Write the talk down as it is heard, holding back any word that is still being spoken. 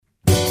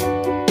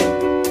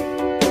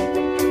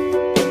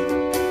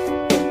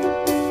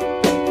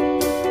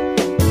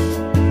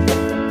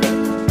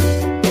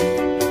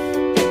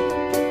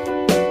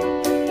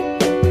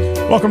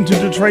Welcome to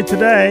Detroit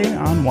Today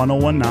on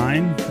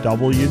 1019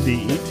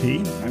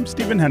 WDET. I'm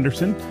Stephen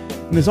Henderson,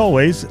 and as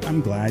always,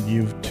 I'm glad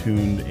you've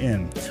tuned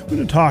in. We're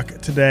going to talk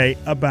today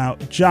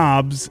about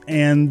jobs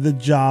and the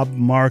job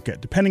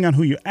market. Depending on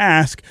who you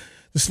ask,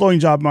 the slowing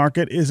job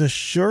market is a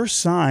sure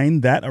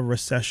sign that a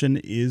recession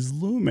is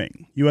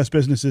looming. U.S.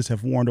 businesses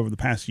have warned over the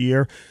past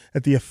year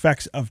that the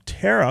effects of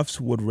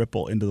tariffs would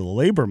ripple into the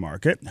labor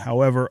market.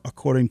 However,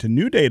 according to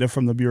new data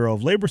from the Bureau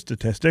of Labor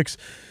Statistics,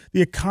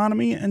 the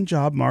economy and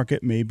job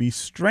market may be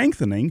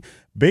strengthening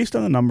based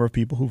on the number of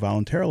people who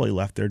voluntarily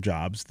left their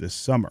jobs this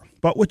summer.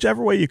 But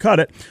whichever way you cut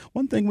it,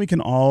 one thing we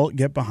can all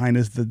get behind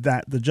is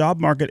that the job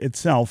market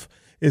itself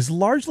is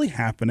largely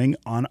happening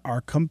on our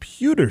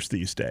computers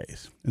these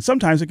days. And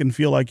sometimes it can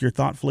feel like your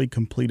thoughtfully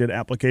completed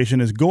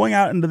application is going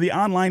out into the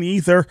online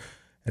ether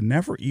and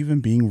never even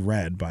being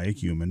read by a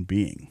human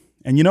being.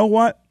 And you know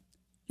what?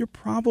 You're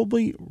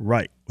probably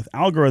right. With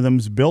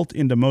algorithms built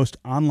into most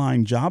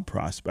online job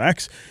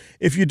prospects,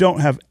 if you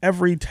don't have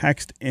every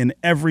text in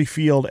every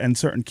field and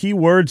certain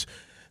keywords,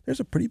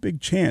 there's a pretty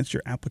big chance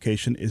your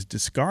application is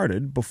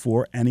discarded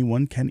before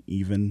anyone can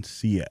even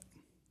see it.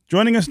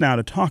 Joining us now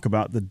to talk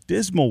about the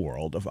dismal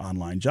world of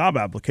online job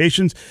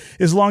applications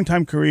is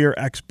longtime career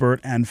expert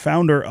and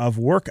founder of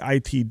Work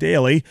IT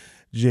Daily,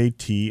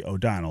 JT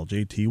O'Donnell.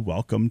 JT,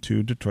 welcome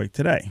to Detroit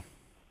Today.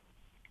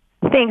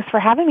 Thanks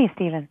for having me,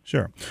 Stephen.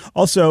 Sure.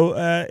 Also,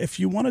 if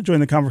you want to join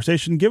the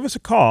conversation, give us a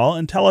call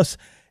and tell us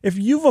if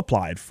you've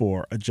applied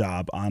for a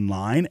job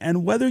online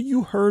and whether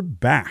you heard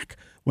back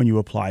when you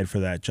applied for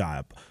that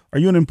job. Are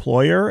you an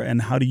employer,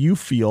 and how do you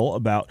feel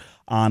about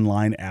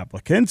online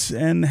applicants?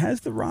 And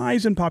has the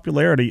rise in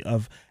popularity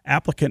of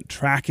applicant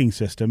tracking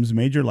systems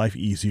made your life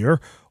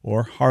easier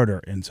or harder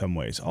in some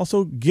ways?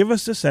 Also, give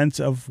us a sense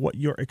of what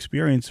your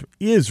experience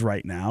is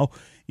right now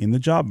in the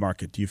job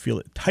market. Do you feel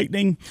it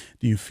tightening?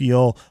 Do you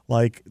feel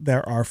like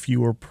there are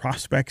fewer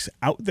prospects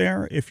out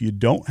there if you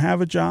don't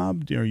have a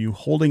job? Are you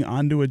holding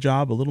on to a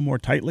job a little more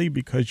tightly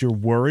because you're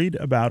worried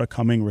about a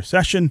coming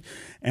recession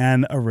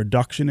and a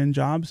reduction in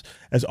jobs?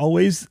 As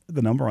always,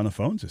 the number on the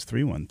phones is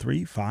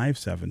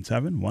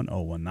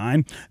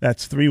 313-577-1019.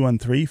 That's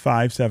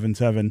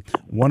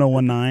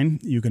 313-577-1019.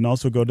 You can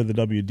also go to the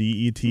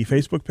WDET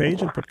Facebook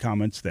page and put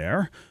comments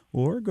there,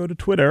 or go to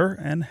Twitter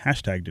and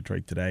hashtag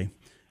Detroit Today,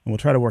 and we'll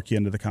try to work you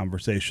into the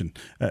conversation.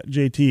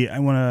 JT, I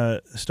want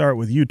to start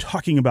with you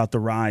talking about the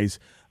rise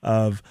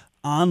of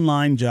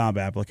online job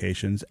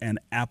applications and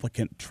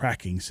applicant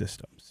tracking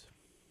systems.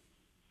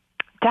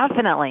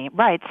 Definitely.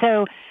 Right.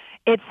 So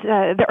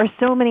there are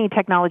so many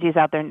technologies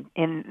out there.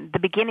 In the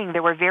beginning,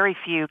 there were very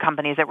few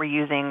companies that were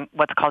using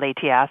what's called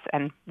ATS,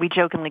 and we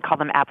jokingly call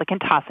them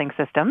applicant tossing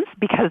systems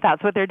because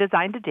that's what they're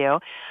designed to do.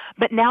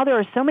 But now there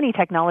are so many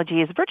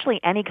technologies, virtually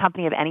any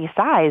company of any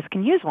size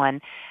can use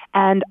one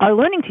and are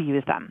learning to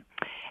use them.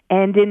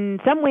 And in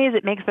some ways,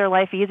 it makes their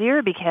life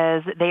easier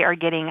because they are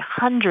getting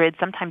hundreds,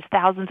 sometimes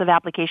thousands of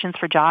applications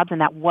for jobs,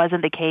 and that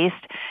wasn't the case,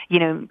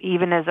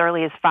 even as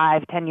early as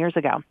 5-10 years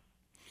ago.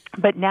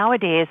 But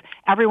nowadays,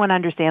 everyone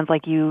understands,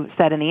 like you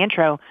said in the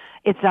intro,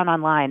 it's done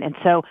online. And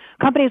so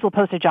companies will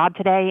post a job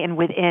today and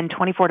within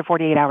 24 to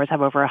 48 hours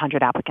have over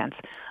 100 applicants.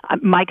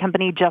 My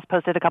company just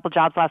posted a couple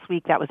jobs last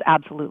week. That was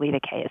absolutely the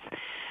case.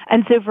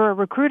 And so for a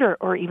recruiter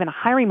or even a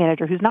hiring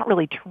manager who's not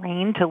really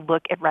trained to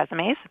look at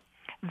resumes,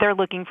 they're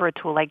looking for a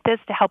tool like this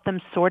to help them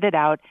sort it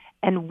out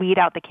and weed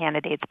out the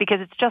candidates because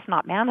it's just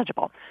not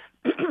manageable.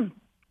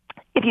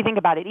 If you think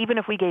about it, even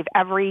if we gave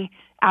every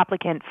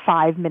applicant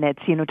 5 minutes,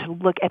 to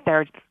look at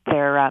their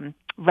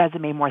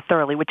resume more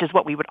thoroughly, which is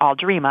what we would all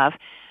dream of,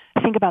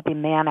 think about the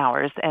man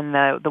hours and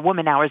the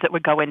woman hours that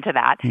would go into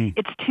that.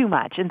 It's too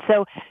much. And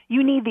so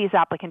you need these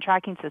applicant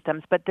tracking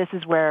systems, but this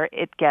is where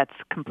it gets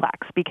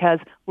complex because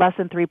less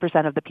than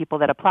 3% of the people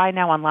that apply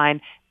now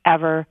online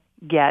ever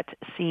get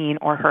seen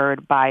or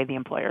heard by the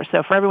employer.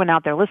 So for everyone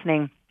out there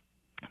listening,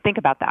 think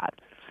about that.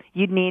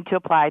 You'd need to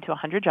apply to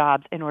 100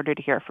 jobs in order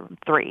to hear from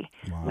 3.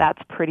 Wow.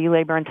 That's pretty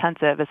labor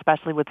intensive,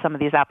 especially with some of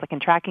these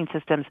applicant tracking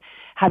systems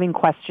having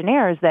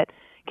questionnaires that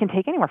can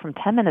take anywhere from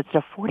 10 minutes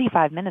to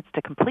 45 minutes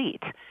to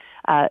complete.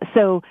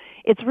 So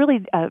it's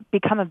really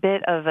become a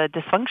bit of a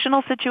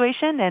dysfunctional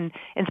situation, and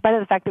in spite of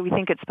the fact that we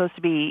think it's supposed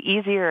to be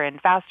easier and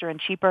faster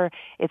and cheaper,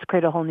 it's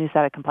created a whole new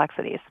set of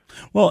complexities.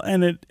 Well,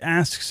 and it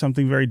asks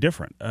something very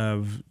different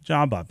of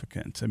job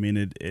applicants. I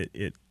mean,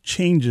 it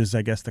changes,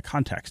 I guess, the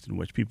context in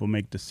which people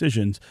make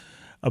decisions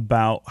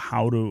about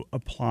how to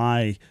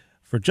apply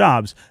for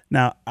jobs.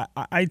 Now,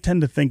 I tend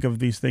to think of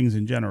these things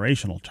in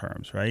generational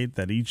terms, right?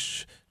 That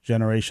each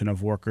generation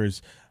of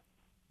workers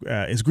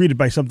is greeted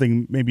by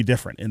something maybe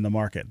different in the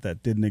market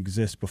that didn't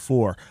exist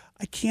before.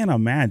 I can't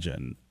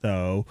imagine,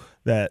 though,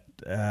 that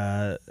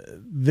I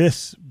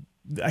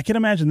can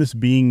imagine this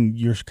being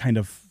your kind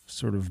of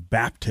sort of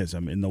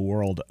baptism in the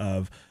world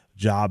of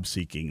job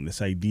seeking.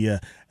 This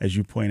idea, as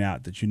you point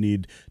out, that you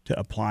need to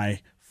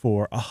apply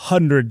for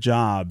 100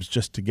 jobs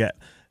just to get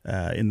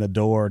in the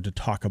door to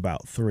talk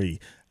about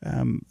 3.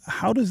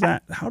 How does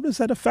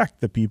that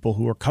affect the people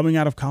who are coming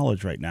out of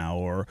college right now,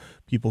 or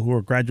people who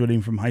are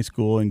graduating from high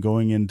school and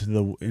going into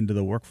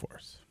the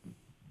workforce?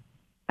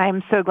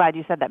 I'm so glad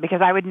you said that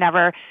because I would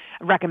never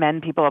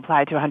recommend people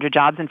apply to 100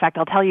 jobs. In fact,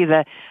 I'll tell you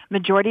the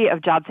majority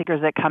of job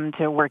seekers that come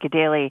to work at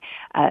Daily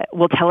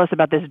will tell us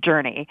about this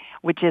journey,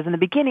 which is in the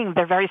beginning,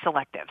 they're very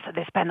selective. So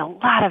they spend a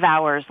lot of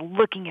hours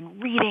looking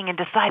and reading and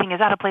deciding, is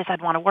that a place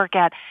I'd want to work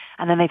at?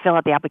 And then they fill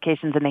out the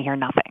applications and they hear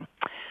nothing.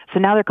 So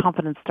now their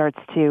confidence starts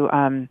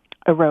to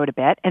erode a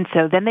bit. And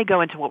so then they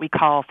go into what we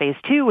call phase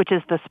 2, which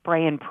is the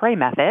spray and pray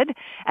method.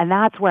 And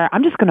that's where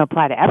I'm just going to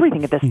apply to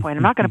everything at this point.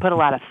 I'm not going to put a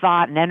lot of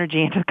thought and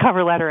energy into the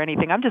cover letter or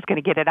anything. I'm just going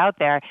to get it out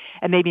there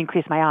and maybe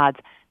increase my odds.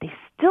 They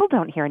still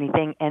don't hear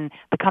anything, and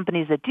the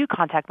companies that do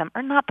contact them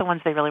are not the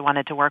ones they really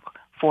wanted to work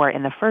for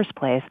in the first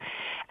place.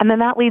 And then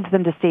that leads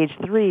them to stage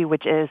 3,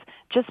 which is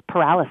just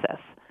paralysis.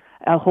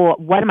 A whole,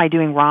 what am I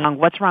doing wrong?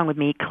 What's wrong with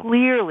me?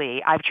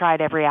 Clearly, I've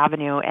tried every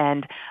avenue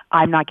and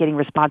I'm not getting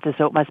responses,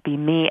 so it must be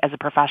me as a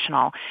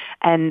professional.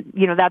 And,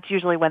 that's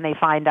usually when they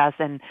find us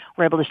and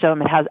we're able to show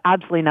them it has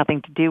absolutely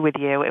nothing to do with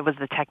you. It was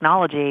the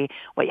technology.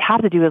 What you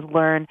have to do is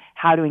learn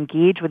how to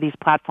engage with these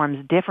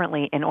platforms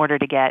differently in order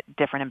to get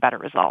different and better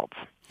results.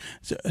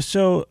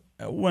 So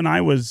when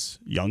I was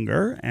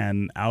younger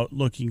and out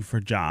looking for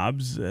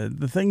jobs,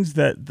 the things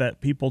that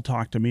people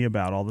talk to me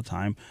about all the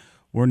time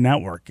were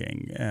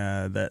networking,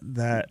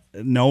 that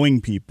knowing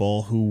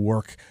people who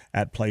work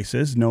at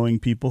places, knowing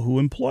people who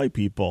employ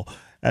people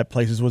at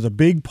places was a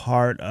big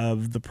part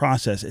of the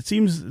process. It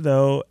seems,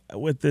 though,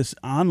 with this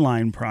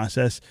online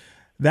process,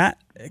 that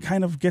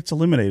kind of gets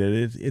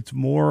eliminated. It's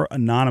more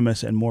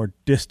anonymous and more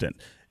distant.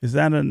 Is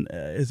that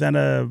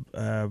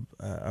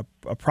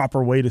a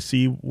proper way to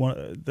see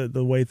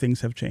the way things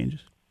have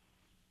changed?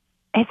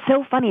 It's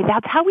so funny.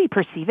 That's how we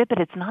perceive it, but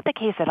it's not the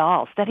case at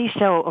all. Studies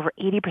show over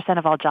 80%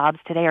 of all jobs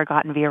today are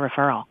gotten via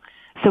referral.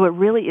 So it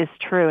really is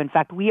true. In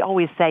fact, we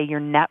always say your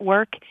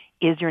network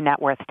is your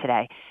net worth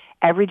today.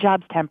 Every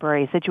job's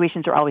temporary.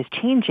 Situations are always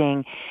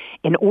changing.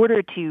 In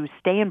order to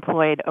stay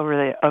employed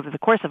over the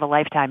course of a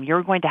lifetime,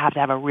 you're going to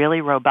have a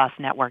really robust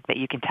network that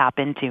you can tap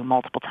into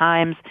multiple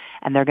times,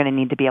 and they're going to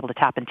need to be able to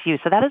tap into you.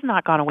 So that has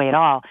not gone away at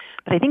all.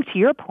 But I think to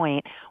your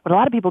point, what a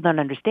lot of people don't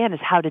understand is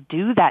how to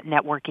do that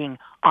networking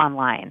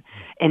online.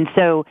 And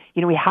so,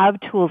 we have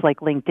tools like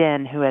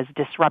LinkedIn, who has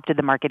disrupted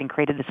the market and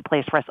created this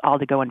place for us all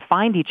to go and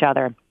find each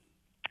other.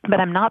 But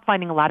I'm not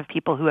finding a lot of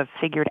people who have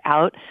figured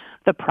out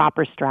the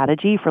proper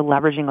strategy for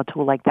leveraging a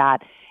tool like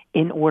that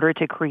in order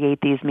to create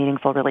these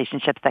meaningful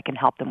relationships that can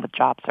help them with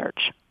job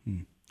search.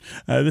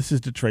 This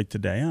is Detroit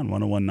Today on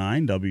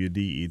 101.9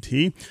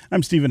 WDET.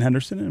 I'm Stephen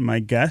Henderson, and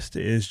my guest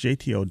is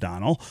JT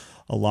O'Donnell,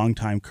 a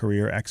longtime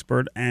career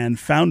expert and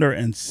founder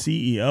and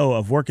CEO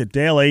of Work It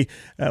Daily.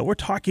 We're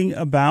talking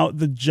about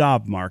the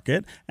job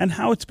market and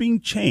how it's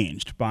being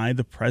changed by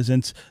the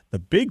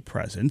big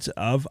presence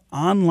of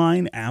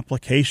online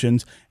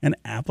applications and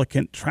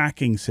applicant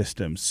tracking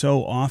systems.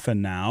 So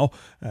often now,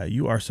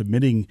 you are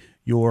submitting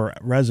your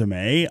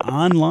resume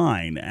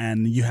online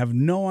and you have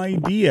no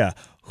idea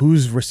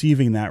who's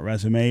receiving that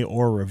resume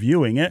or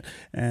reviewing it.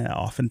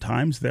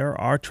 Oftentimes there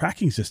are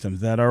tracking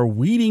systems that are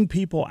weeding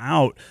people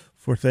out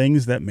for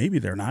things that maybe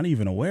they're not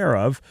even aware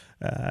of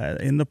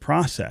in the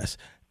process.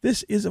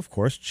 This is, of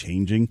course,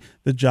 changing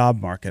the job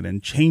market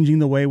and changing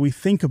the way we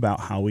think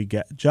about how we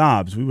get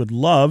jobs. We would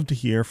love to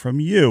hear from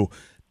you.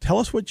 Tell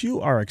us what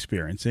you are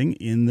experiencing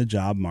in the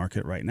job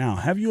market right now.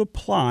 Have you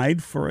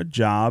applied for a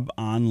job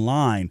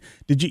online?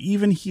 Did you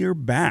even hear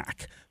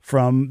back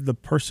from the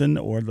person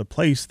or the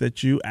place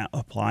that you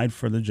applied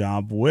for the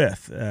job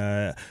with?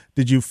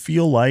 Did you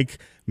feel like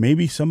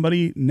maybe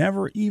somebody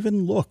never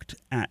even looked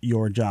at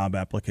your job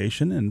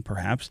application and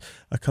perhaps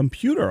a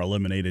computer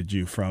eliminated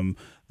you from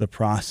the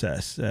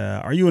process?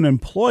 Are you an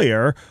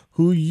employer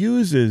who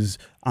uses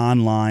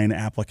online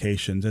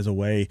applications as a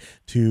way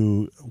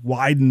to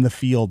widen the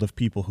field of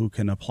people who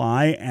can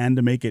apply and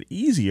to make it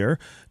easier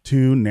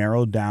to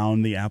narrow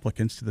down the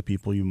applicants to the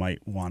people you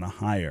might want to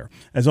hire?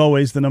 As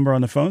always, the number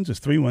on the phones is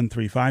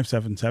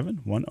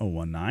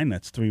 313-577-1019.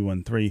 That's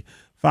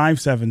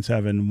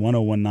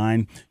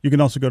 313-577-1019. You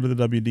can also go to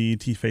the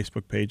WDET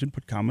Facebook page and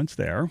put comments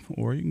there,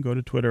 or you can go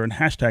to Twitter and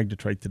hashtag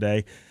Detroit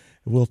Today.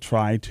 We'll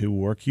try to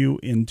work you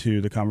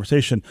into the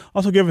conversation.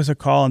 Also, give us a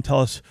call and tell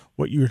us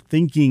what you're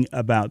thinking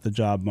about the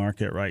job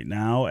market right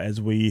now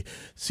as we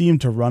seem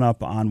to run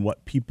up on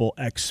what people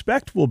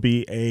expect will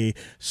be a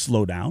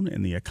slowdown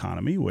in the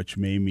economy, which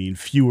may mean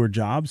fewer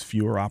jobs,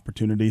 fewer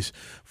opportunities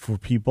for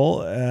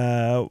people.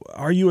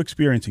 Are you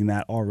experiencing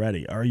that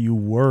already? Are you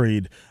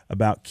worried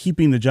about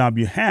keeping the job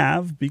you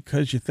have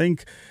because you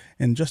think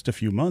in just a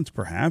few months,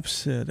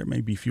 perhaps, there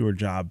may be fewer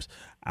jobs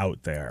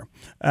out there?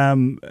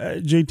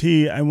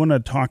 JT, I want to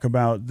talk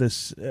about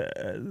this,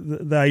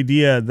 the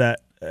idea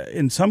that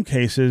in some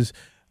cases,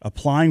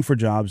 applying for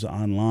jobs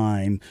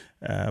online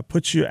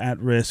puts you at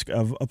risk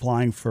of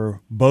applying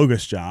for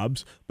bogus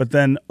jobs, but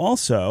then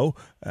also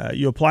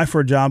you apply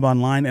for a job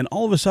online and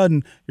all of a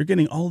sudden you're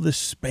getting all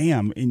this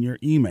spam in your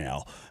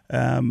email.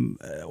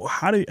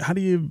 How do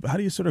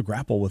you sort of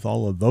grapple with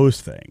all of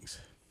those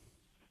things?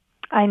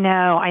 I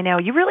know, I know.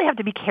 You really have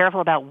to be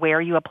careful about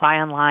where you apply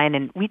online,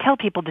 and we tell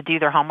people to do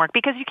their homework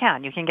because you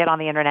can. You can get on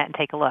the internet and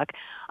take a look.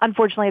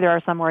 Unfortunately, there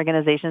are some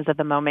organizations at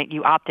the moment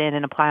you opt in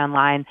and apply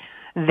online,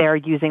 they're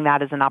using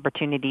that as an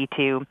opportunity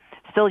to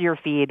fill your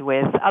feed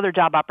with other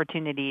job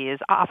opportunities,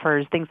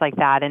 offers, things like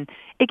that, and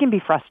it can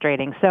be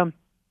frustrating. So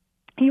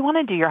you want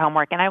to do your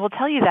homework, and I will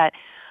tell you that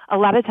a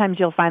lot of times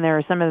you'll find there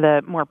are some of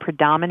the more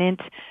predominant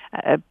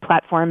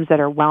platforms that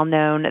are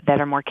well-known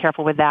that are more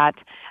careful with that.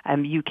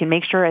 You can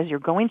make sure as you're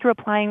going through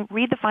applying,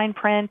 read the fine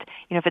print.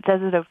 If it says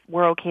that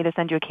we're okay to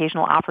send you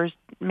occasional offers,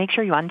 make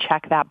sure you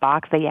uncheck that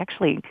box. They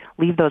actually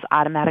leave those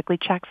automatically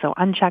checked, so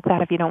uncheck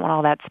that if you don't want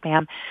all that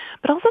spam.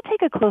 But also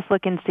take a close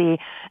look and see,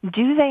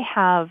 do they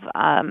have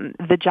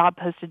the job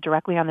posted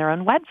directly on their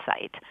own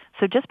website?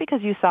 So just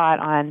because you saw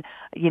it on,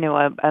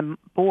 a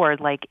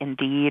board like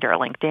Indeed or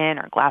LinkedIn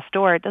or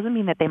Glassdoor, it doesn't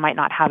mean that they might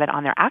not have it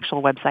on their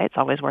actual website. It's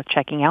always worth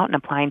checking out and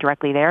applying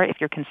directly there if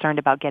you're concerned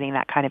about getting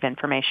that kind of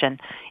information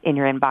in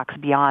your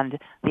inbox beyond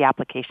the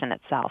application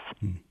itself.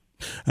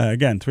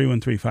 Again,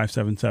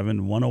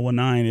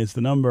 313-577-1019 is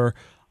the number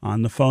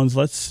on the phones.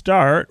 Let's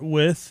start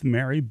with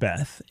Mary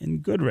Beth in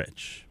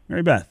Goodrich.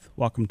 Mary Beth,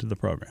 welcome to the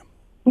program.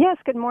 Yes,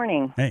 good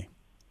morning. Hey.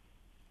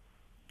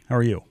 How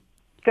are you?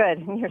 Good.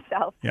 And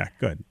yourself? Yeah,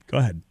 good. Go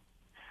ahead.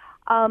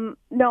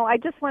 No, I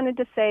just wanted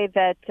to say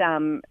that,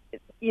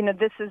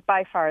 this is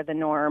by far the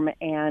norm.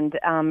 And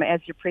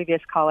as your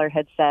previous caller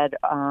had said,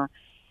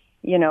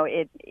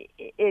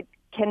 it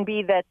can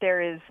be that there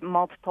is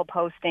multiple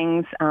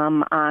postings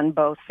on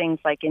both things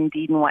like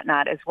Indeed and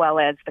whatnot, as well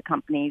as the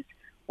company's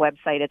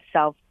website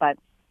itself. But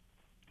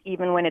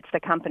even when it's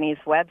the company's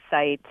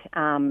website,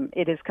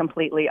 it is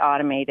completely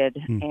automated.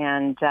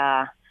 And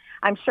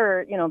I'm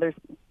sure, there's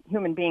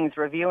human beings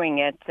reviewing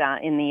it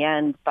in the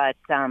end, but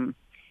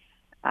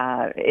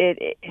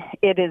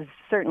it is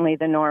certainly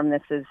the norm.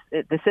 This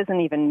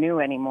isn't even new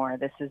anymore.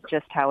 This is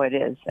just how it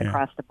is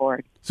across the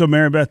board. So,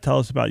 Mary Beth, tell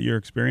us about your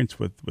experience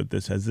with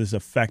this. Has this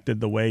affected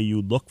the way you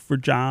look for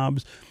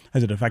jobs?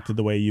 Has it affected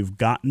the way you've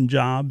gotten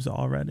jobs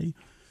already?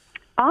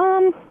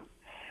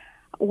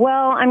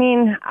 Well,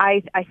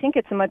 I think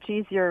it's a much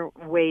easier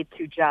way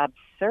to job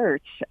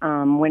search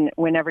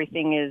when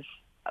everything is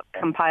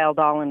compiled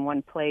all in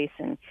one place,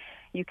 and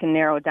you can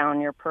narrow down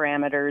your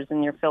parameters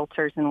and your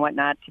filters and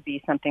whatnot to be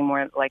something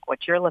more like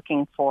what you're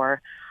looking for.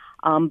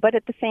 But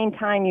at the same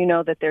time, you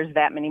know that there's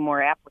that many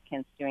more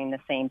applicants doing the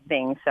same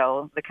thing.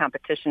 So the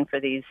competition for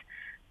these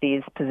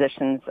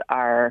positions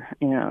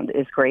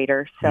is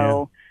greater.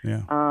 So,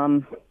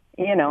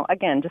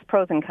 again, just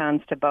pros and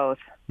cons to both.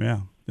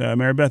 Yeah.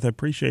 Mary Beth, I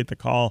appreciate the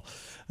call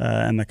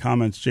and the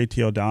comments.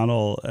 JT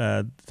O'Donnell,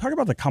 talk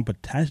about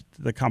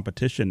the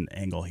competition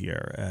angle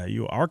here.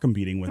 You are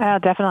competing with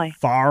definitely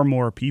far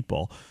more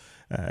people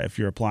if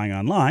you're applying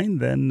online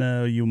than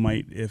you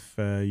might if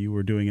you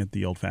were doing it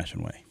the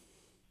old-fashioned way.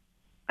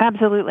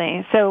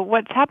 Absolutely. So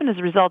what's happened as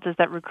a result is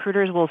that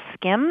recruiters will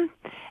skim,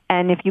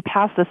 and if you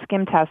pass the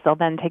skim test, they'll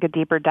then take a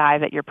deeper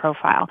dive at your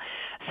profile.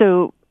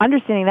 So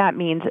understanding that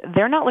means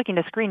they're not looking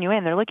to screen you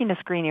in, they're looking to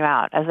screen you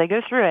out. As they go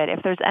through it,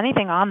 if there's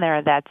anything on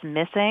there that's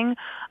missing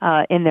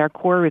in their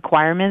core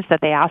requirements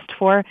that they asked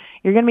for,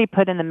 you're going to be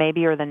put in the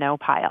maybe or the no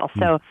pile.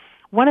 So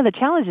one of the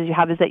challenges you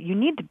have is that you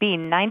need to be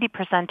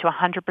 90% to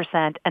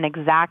 100% an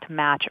exact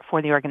match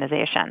for the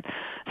organization.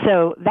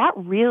 So that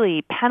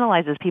really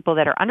penalizes people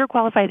that are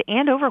underqualified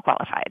and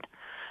overqualified,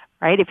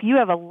 right? If you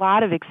have a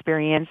lot of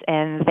experience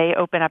and they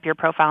open up your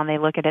profile and they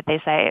look at it, they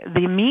say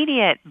the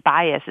immediate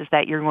bias is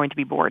that you're going to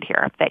be bored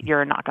here, that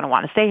you're not going to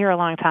want to stay here a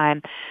long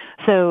time.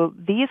 So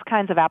these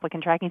kinds of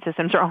applicant tracking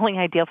systems are only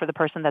ideal for the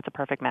person that's a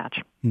perfect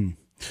match.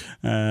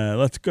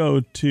 Let's go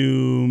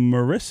to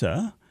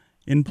Marissa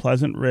in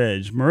Pleasant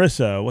Ridge.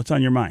 Marissa, what's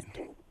on your mind?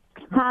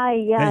 Hi,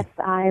 yes,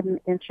 Hey. I'm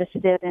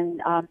interested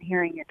in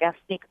hearing your guest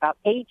speak about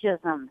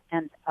ageism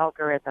and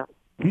algorithms.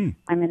 I'm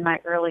in my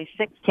early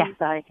 60s.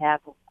 I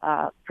have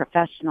a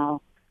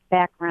professional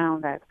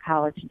background. I have a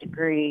college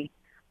degree.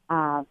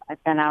 I've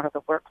been out of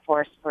the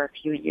workforce for a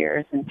few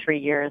years. In 3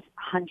 years,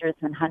 hundreds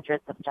and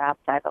hundreds of jobs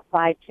I've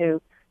applied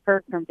to,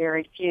 heard from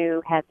very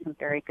few, had some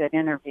very good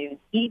interviews,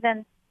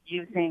 even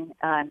using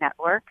a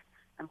network.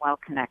 I'm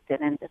well-connected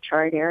in the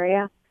Detroit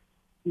area.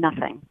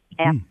 Nothing.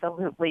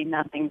 Absolutely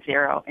nothing,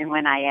 zero. And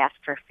when I ask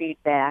for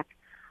feedback,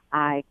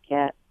 I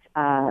get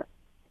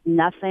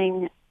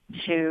nothing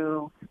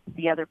to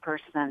the other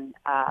person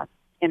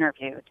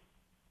interviewed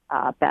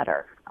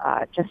better.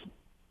 Wow.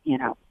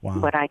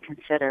 What I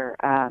consider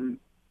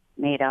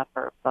made up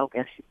or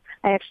bogus.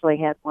 I actually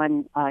had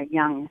one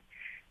young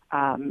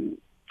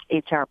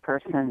HR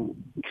person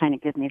kind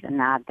of give me the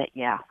nod that,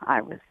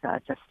 I was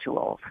just too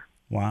old.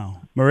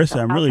 Wow. Marissa,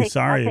 I'm really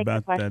sorry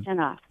about that.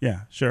 Off.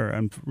 Yeah, sure.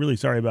 I'm really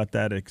sorry about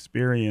that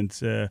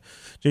experience.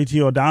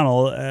 JT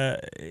O'Donnell,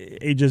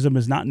 ageism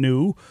is not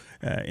new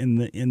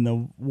in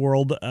the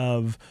world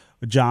of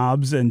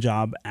jobs and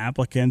job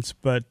applicants,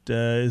 but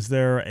is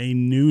there a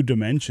new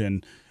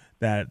dimension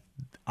that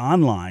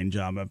online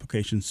job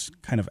applications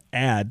kind of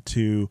add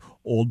to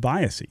old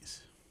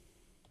biases?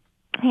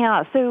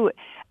 Yeah, so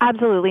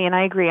Absolutely, and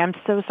I agree. I'm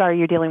so sorry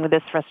you're dealing with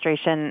this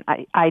frustration.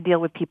 I deal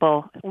with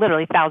people,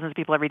 literally thousands of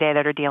people every day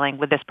that are dealing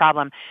with this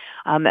problem.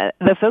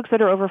 The folks that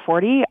are over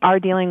 40 are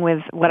dealing with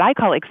what I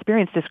call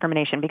experience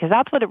discrimination, because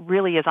that's what it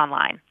really is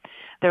online.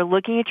 They're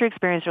looking at your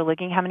experience, they're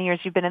looking how many years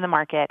you've been in the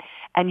market,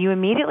 and you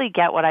immediately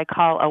get what I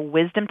call a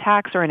wisdom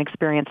tax or an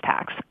experience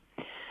tax.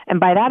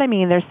 And by that I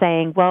mean they're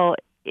saying, well,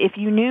 if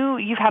you knew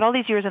you've had all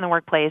these years in the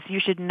workplace,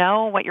 you should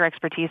know what your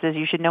expertise is,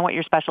 you should know what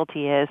your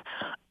specialty is.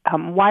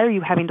 Why are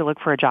you having to look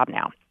for a job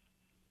now?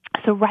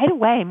 So right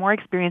away, more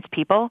experienced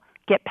people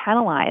get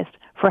penalized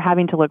for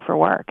having to look for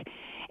work.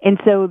 And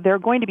so they're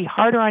going to be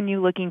harder on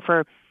you looking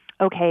for,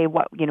 okay,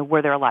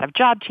 were there a lot of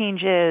job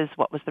changes?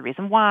 What was the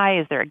reason why?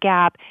 Is there a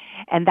gap?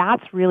 And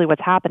that's really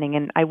what's happening.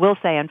 And I will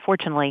say,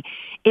 unfortunately,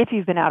 if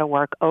you've been out of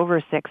work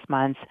over 6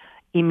 months,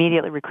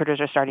 immediately recruiters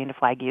are starting to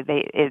flag you.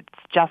 It's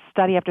just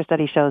study after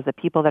study shows that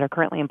people that are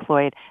currently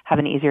employed have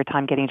an easier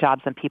time getting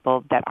jobs than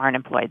people that aren't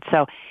employed.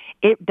 So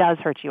it does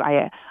hurt you.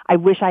 I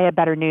wish I had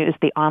better news.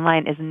 The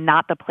online is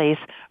not the place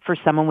for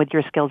someone with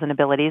your skills and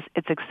abilities.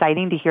 It's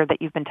exciting to hear that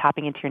you've been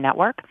tapping into your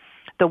network.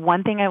 The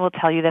one thing I will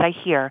tell you that I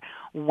hear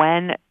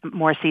when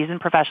more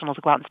seasoned professionals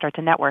go out and start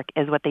to network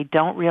is what they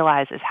don't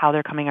realize is how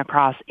they're coming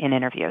across in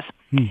interviews.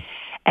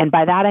 And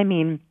by that I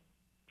mean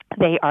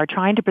they are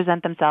trying to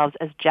present themselves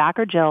as Jack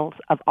or Jills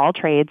of all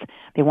trades.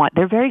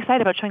 They're very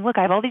excited about showing, look,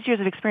 I have all these years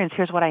of experience.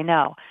 Here's what I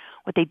know.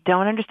 What they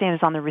don't understand is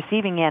on the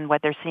receiving end,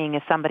 what they're seeing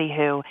is somebody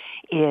who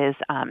is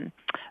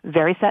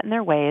very set in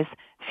their ways,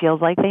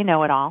 feels like they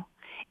know it all,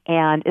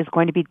 and is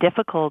going to be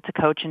difficult to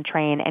coach and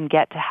train and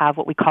get to have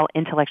what we call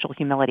intellectual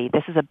humility.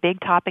 This is a big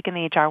topic in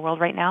the HR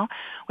world right now.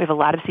 We have a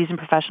lot of seasoned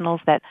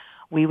professionals that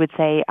we would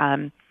say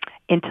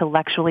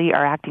intellectually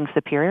are acting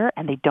superior,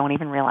 and they don't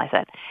even realize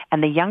it.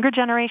 And the younger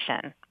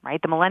generation,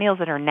 right, the millennials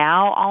that are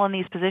now all in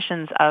these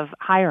positions of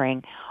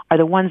hiring are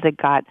the ones that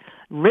got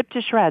ripped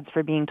to shreds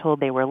for being told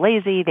they were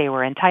lazy, they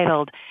were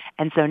entitled,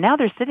 and so now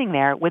they're sitting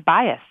there with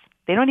bias.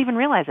 They don't even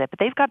realize it, but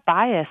they've got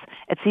bias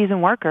at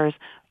seasoned workers,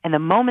 and the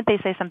moment they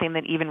say something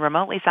that even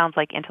remotely sounds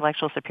like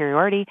intellectual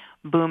superiority,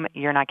 boom,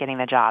 you're not getting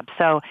the job.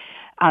 So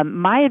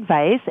my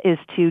advice is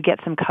to get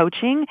some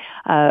coaching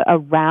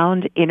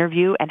around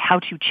interview and how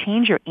to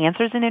change your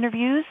answers in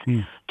interviews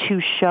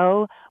to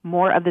show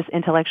more of this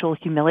intellectual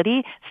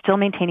humility, still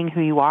maintaining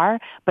who you are,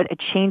 but a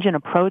change in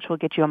approach will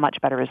get you a much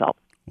better result.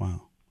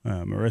 Wow.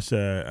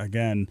 Marissa,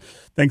 again,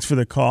 thanks for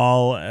the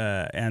call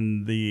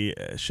and the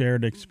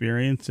shared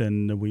experience,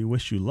 and we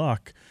wish you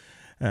luck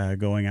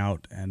going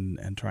out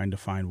and trying to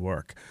find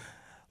work.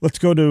 Let's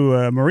go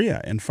to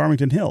Maria in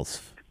Farmington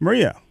Hills.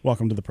 Maria,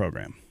 welcome to the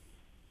program.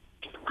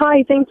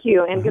 Hi, thank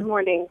you, and good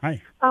morning.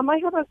 Hi.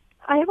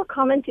 I have a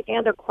comment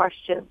and a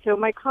question. So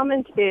my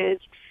comment is,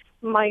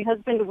 my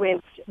husband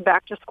went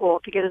back to school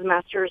to get his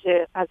master's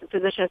as a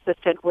physician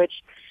assistant,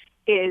 which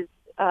is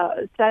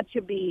said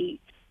to be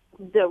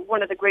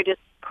one of the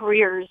greatest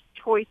careers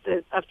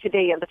choices of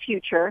today and the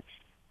future.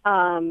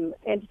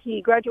 And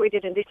he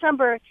graduated in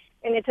December,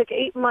 and it took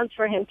 8 months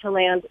for him to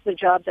land the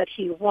job that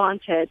he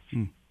wanted.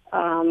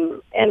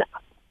 And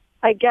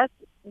I guess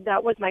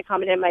that was my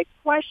comment. And my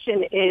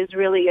question is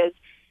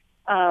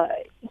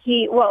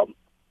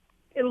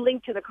in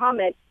link to the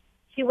comment,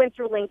 he went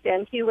through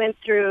LinkedIn, he went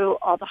through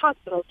all the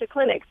hospitals, the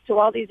clinics, to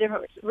all these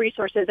different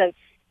resources, and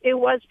it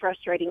was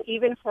frustrating.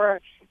 Even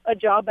for a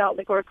job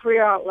outlook or a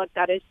career outlook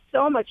that is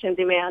so much in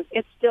demand,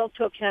 it still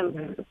took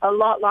him a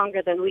lot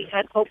longer than we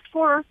had hoped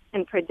for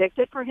and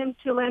predicted for him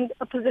to land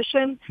a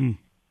position.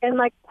 And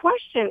my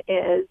question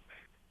is,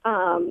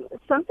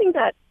 something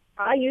that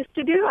I used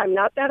to do, I'm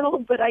not that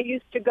old, but I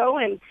used to go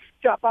and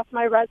drop off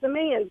my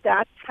resume, and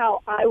that's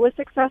how I was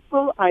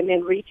successful. I'm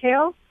in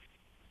retail.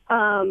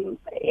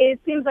 It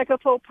seems like a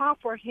faux pas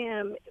for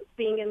him,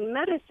 being in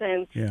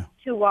medicine,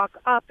 to walk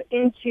up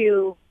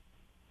into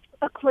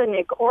a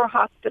clinic or a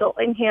hospital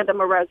and hand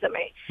him a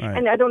resume. Right.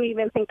 And I don't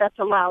even think that's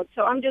allowed.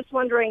 So I'm just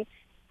wondering,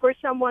 for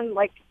someone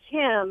like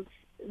him,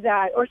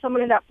 or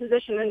someone in that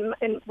position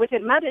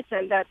within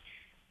medicine that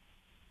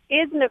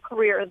is in a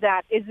career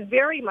that is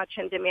very much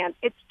in demand,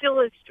 it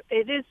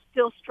is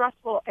still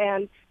stressful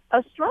and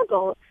a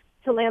struggle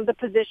to land the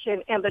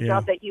position and the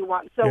job that you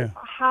want. So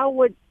how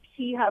would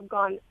he have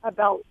gone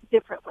about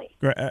differently?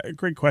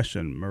 Great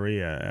question,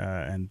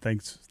 Maria, and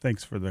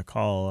thanks for the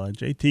call.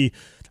 JT,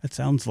 that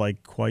sounds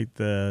like quite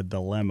the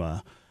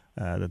dilemma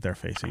that they're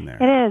facing there.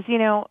 It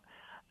is.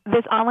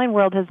 This online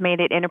world has made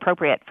it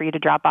inappropriate for you to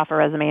drop off a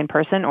resume in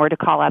person or to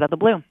call out of the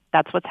blue.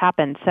 That's what's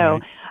happened. So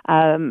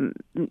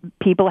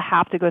people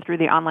have to go through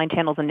the online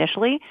channels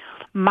initially.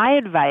 My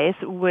advice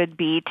would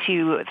be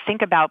to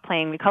think about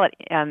playing, we call it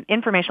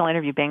informational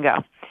interview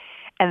bingo.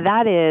 And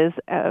that is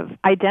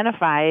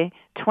identify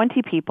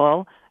 20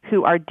 people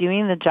who are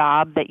doing the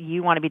job that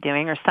you want to be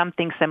doing or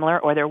something similar,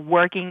 or they're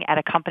working at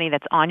a company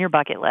that's on your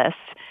bucket list,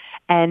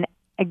 and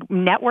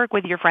network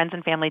with your friends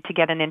and family to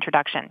get an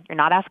introduction. You're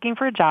not asking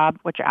for a job.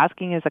 What you're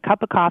asking is a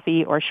cup of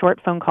coffee or a short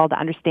phone call to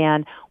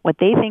understand what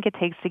they think it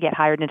takes to get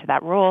hired into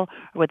that role,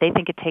 or what they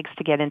think it takes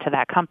to get into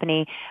that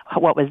company,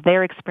 what was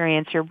their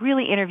experience. You're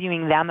really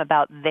interviewing them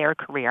about their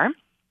career.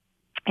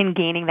 in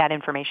gaining that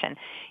information.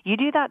 You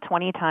do that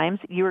 20 times,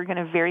 you are going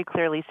to very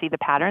clearly see the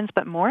patterns,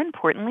 but more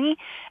importantly,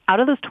 out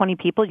of those 20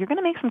 people, you're going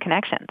to make some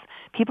connections.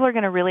 People are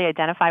going to really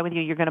identify with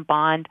you, you're going to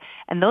bond,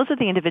 and those are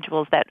the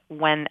individuals that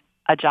when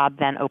a job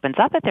then opens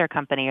up at their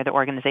company or the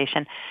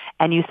organization,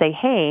 and you say,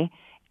 hey,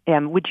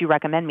 would you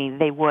recommend me?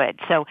 They would.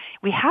 So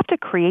we have to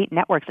create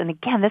networks. And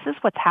again, this is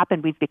what's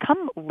happened. We've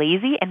become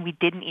lazy and we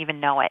didn't even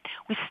know it.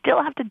 We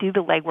still have to do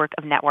the legwork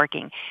of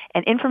networking.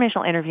 And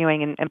informational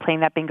interviewing and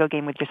playing that bingo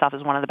game with yourself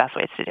is one of the best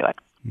ways to do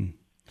it.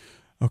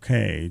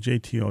 Okay,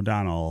 JT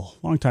O'Donnell,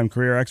 longtime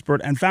career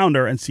expert and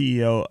founder and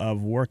CEO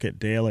of Work It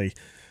Daily.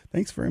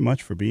 Thanks very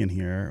much for being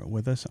here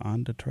with us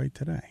on Detroit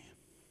Today.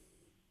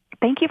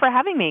 Thank you for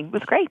having me. It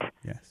was great.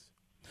 Yes.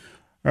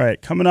 All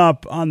right, coming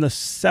up on the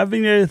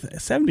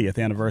 70th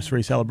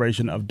anniversary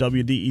celebration of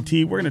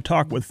WDET, we're going to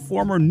talk with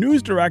former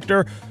news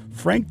director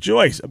Frank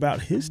Joyce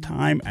about his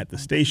time at the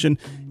station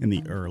in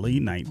the early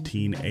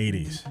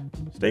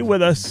 1980s. Stay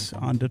with us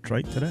on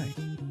Detroit Today.